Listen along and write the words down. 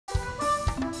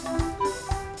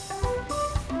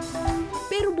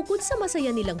bukod sa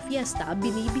masaya nilang fiesta,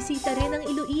 binibisita rin ang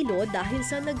Iloilo dahil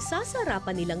sa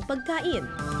nagsasarapan nilang pagkain.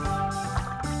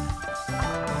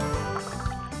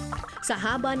 Sa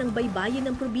haba ng baybayin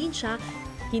ng probinsya,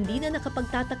 hindi na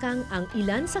nakapagtatakang ang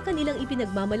ilan sa kanilang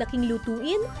ipinagmamalaking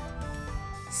lutuin,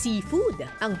 seafood,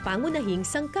 ang pangunahing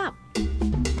sangkap.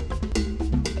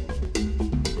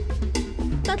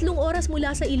 3 oras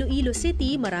mula sa Iloilo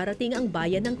City, mararating ang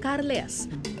bayan ng Carles.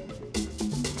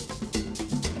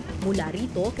 Mula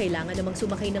rito, kailangan namang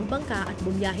sumakay ng bangka at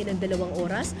bumiyahe ng 2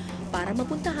 oras para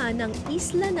mapuntahan ang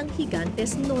isla ng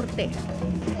Gigantes Norte.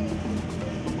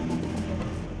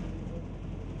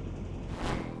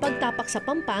 Pagtapak sa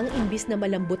pampang, imbis na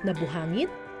malambot na buhangin,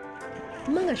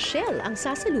 mga shell ang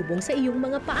sasalubong sa iyong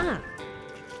mga paa.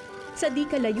 Sa di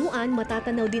kalayuan,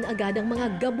 matatanaw din agad ang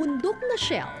mga gabundok na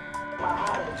shell.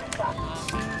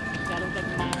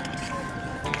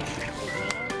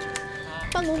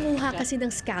 Pangunguha kasi ng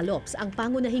scallops ang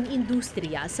pangunahing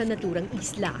industriya sa naturang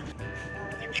isla.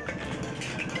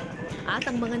 At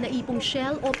ang mga naipong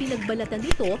shell o pinagbalatan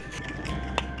nito,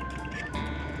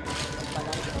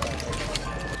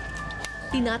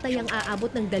 tinatayang aabot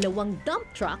ng 2 dump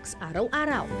trucks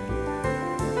araw-araw.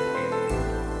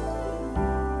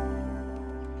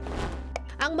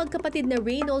 Ang magkapatid na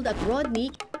Reynold at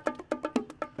Rodney,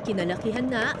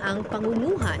 kinalakihan na ang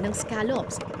pangunguha ng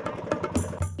scallops.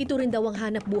 Ito rin daw ang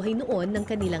hanap buhay noon ng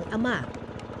kanilang ama.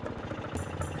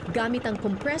 Gamit ang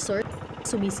compressor,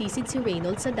 sumisisid si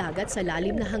Reynold sa dagat sa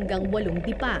lalim na hanggang 8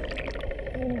 dipa.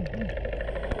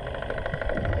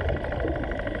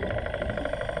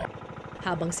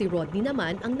 Habang si Rodney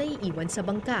naman ang naiiwan sa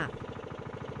bangka.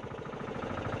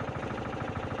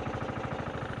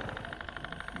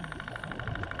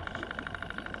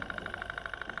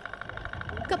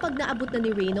 Kapag naabot na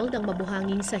ni Reynold ang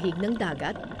mabuhanging sahig ng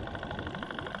dagat,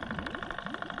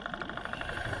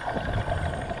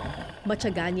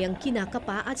 matyaga niyang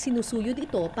kinakapa at sinusuyod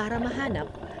ito para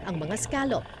mahanap ang mga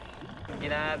scallop.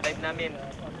 Gina-dive namin,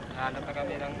 hanap na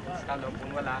kami ng scallop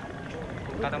kung wala.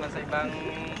 Punta naman sa ibang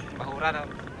bahura.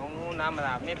 Noong una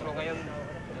marami, pero ngayon,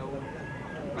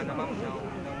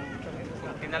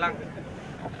 kunti na lang.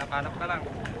 Hanap ka lang.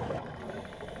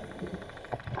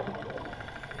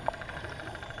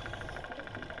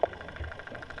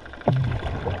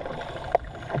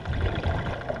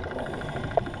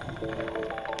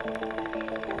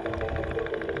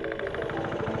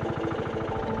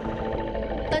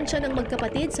 Tansya ng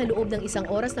magkapatid sa loob ng 1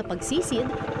 oras na pagsisid,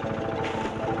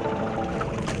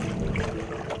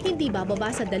 hindi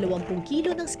bababa sa 20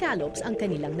 kilo ng scallops ang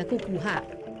kanilang nakukuha.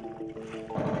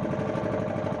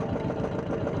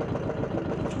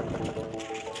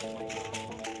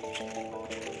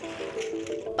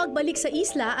 Pagbalik sa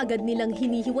isla, agad nilang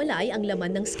hinihiwalay ang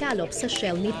laman ng scallops sa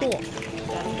shell nito.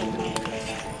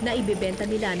 Naibebenta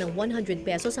nila ng 100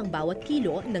 pesos ang bawat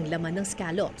kilo ng laman ng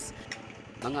scallops.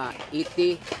 Mga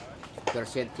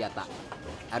 80% yata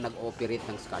ang nag-operate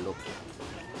ng scallop.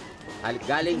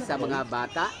 Galing sa mga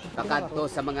bata, pakadto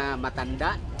sa mga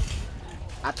matanda,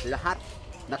 at lahat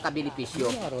nakabenepisyo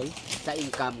sa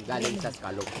income galing sa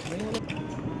scallop.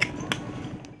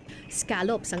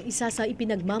 Scallops ang isa sa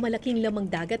ipinagmamalaking lamang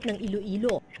dagat ng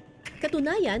Iloilo.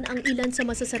 Katunayan, ang ilan sa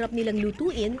masasarap nilang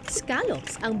lutuin,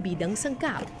 scallops ang bidang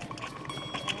sangkap.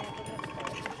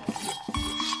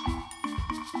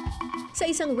 Sa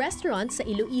isang restaurant sa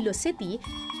Iloilo City,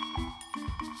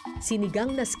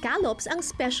 sinigang na scallops ang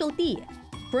specialty.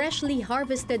 Freshly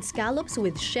harvested scallops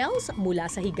with shells mula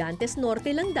sa Gigantes Norte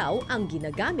lang daw ang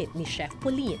ginagamit ni Chef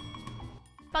Pauline.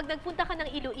 Pag nagpunta ka ng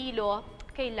Iloilo,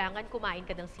 kailangan kumain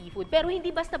ka ng seafood. Pero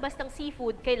hindi basta-bastang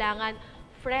seafood, kailangan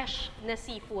fresh na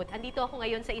seafood. Andito ako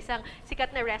ngayon sa isang sikat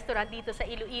na restaurant dito sa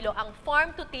Iloilo, ang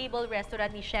Farm to Table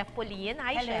restaurant ni Chef Pauline.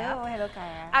 Hi, Chef. Hello,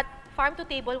 Kara. At Farm to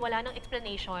Table, wala nang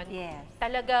explanation. Yes.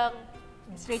 Talagang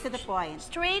straight to the point.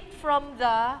 Straight from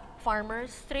the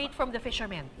farmers, straight from the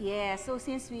fishermen. Yes, so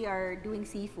since we are doing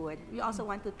seafood, we also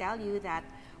want to tell you that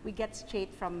we get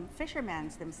straight from fishermen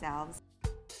themselves.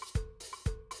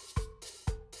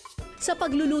 Sa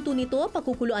pagluluto nito,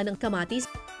 pakukuluan ng kamatis,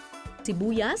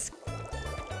 sibuyas,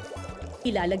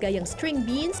 ilalagay ang string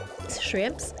beans,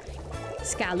 shrimps,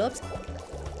 scallops,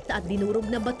 at dinurog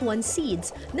na batuan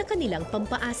seeds na kanilang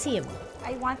pampaasim.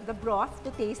 I want the broth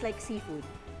to taste like seafood,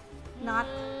 not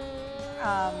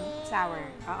sour.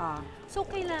 So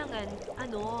kailangan,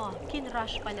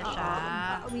 kinrush pala siya.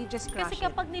 We just crush Kasi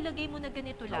kapag nilagay mo na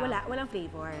ganito lang, walang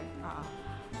flavor.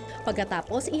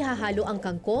 Pagkatapos, ihahalo ang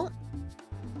kangkong,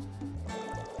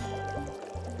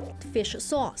 fish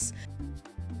sauce,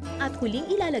 at huling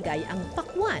ilalagay ang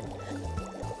pakwan.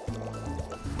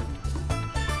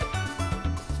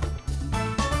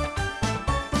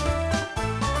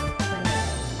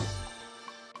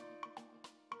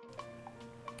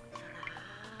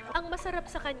 masarap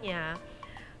sa kanya,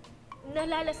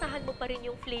 nalalasahan mo pa rin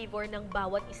yung flavor ng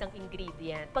bawat isang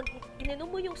ingredient. Pag ininom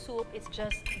mo yung soup, it's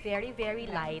just very, very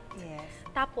light. Yes.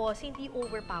 Tapos, hindi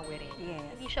overpowering. Yes.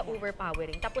 Hindi siya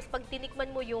overpowering. Tapos, pag tinikman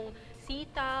mo yung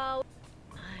sitaw,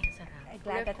 ay, sarap.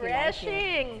 Glad that you like it.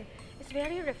 Refreshing! It's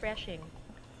very refreshing.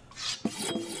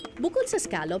 Bukod sa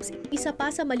scallops, isa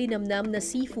pa sa malinamnam na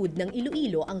seafood ng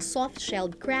Iloilo ang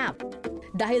soft-shelled crab.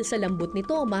 Dahil sa lambot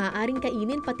nito, maaaring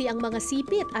kainin pati ang mga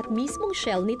sipit at mismong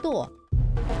shell nito.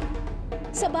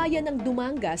 Sa bayan ng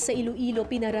Dumangas sa Iloilo,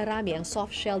 pinararami ang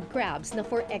soft-shelled crabs na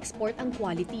for export ang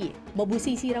quality.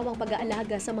 Mabusisi raw ang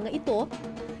pag-aalaga sa mga ito,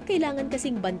 kailangan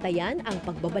kasing bantayan ang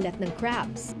pagbabalat ng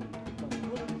crabs.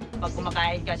 Pag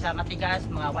kumakain ka sa matigas,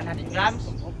 mga 100 grams,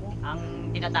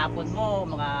 ang tinatapon mo,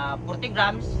 mga 40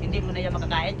 grams, hindi mo na yan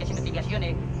makakain kasi matigas yun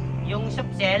eh. Yung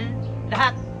soft shell,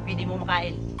 lahat pwede mo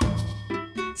makain.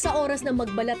 Sa oras na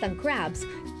magbalat ang crabs,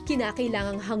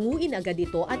 kinakailangang hanguin agad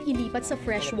ito at ilipat sa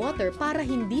fresh water para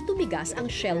hindi tumigas ang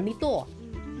shell nito.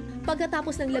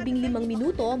 Pagkatapos ng 15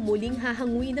 minuto, muling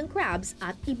hahanguin ang crabs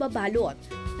at ibabalot.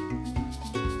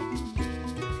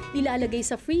 Ilalagay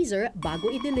sa freezer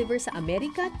bago i-deliver sa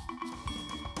Amerika,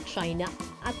 China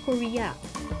at Korea.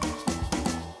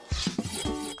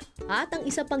 At ang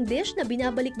isa pang dish na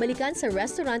binabalik-balikan sa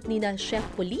restaurant ni na Chef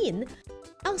Pauline,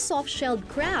 ang soft-shelled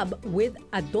crab with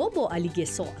adobo alige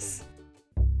sauce.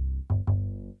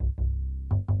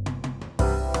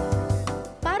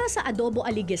 Para sa adobo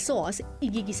alige sauce,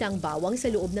 igigisa ang bawang sa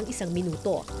loob ng 1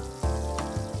 minuto.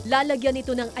 Lalagyan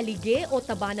ito ng alige o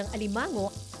taba ng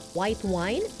alimango, white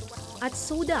wine, at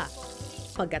soda.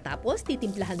 Pagkatapos,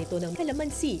 titimplahan ito ng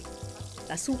kalamansi,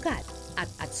 tasukat, at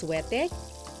atsuete.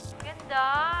 Ganda!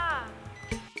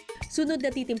 Sunod na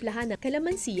titimplahan ng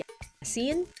kalamansi,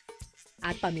 asin,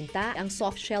 at paminta ang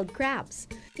soft-shelled crabs.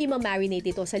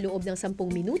 Ima-marinate ito sa loob ng 10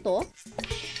 minuto.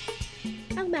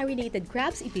 Ang marinated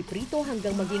crabs ipiprito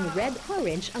hanggang maging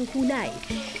red-orange ang kulay.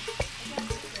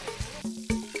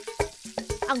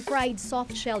 Ang fried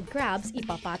soft-shelled crabs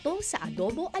ipapatong sa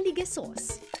adobo alige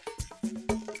sauce.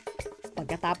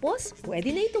 Pagkatapos, pwede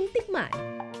na itong tikman.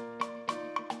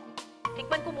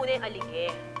 Tikman ko muna yung alige.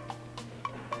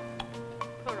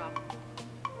 Sarap.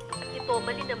 At ito,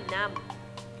 malinamnam.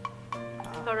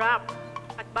 Sarap.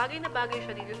 At bagay na bagay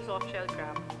siya dito sa soft-shell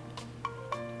crab.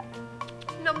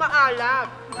 Na maalat.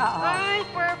 Ay,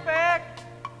 perfect!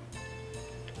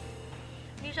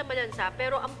 Hindi siya malansa,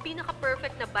 pero ang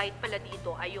pinaka-perfect na bite pala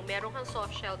dito ay yung meron kang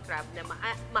soft-shell crab na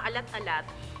maalat-alat,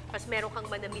 tapos meron kang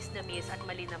manamis-namis at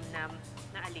malinamnam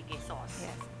na alige sauce.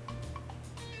 Yes.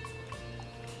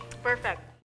 Perfect.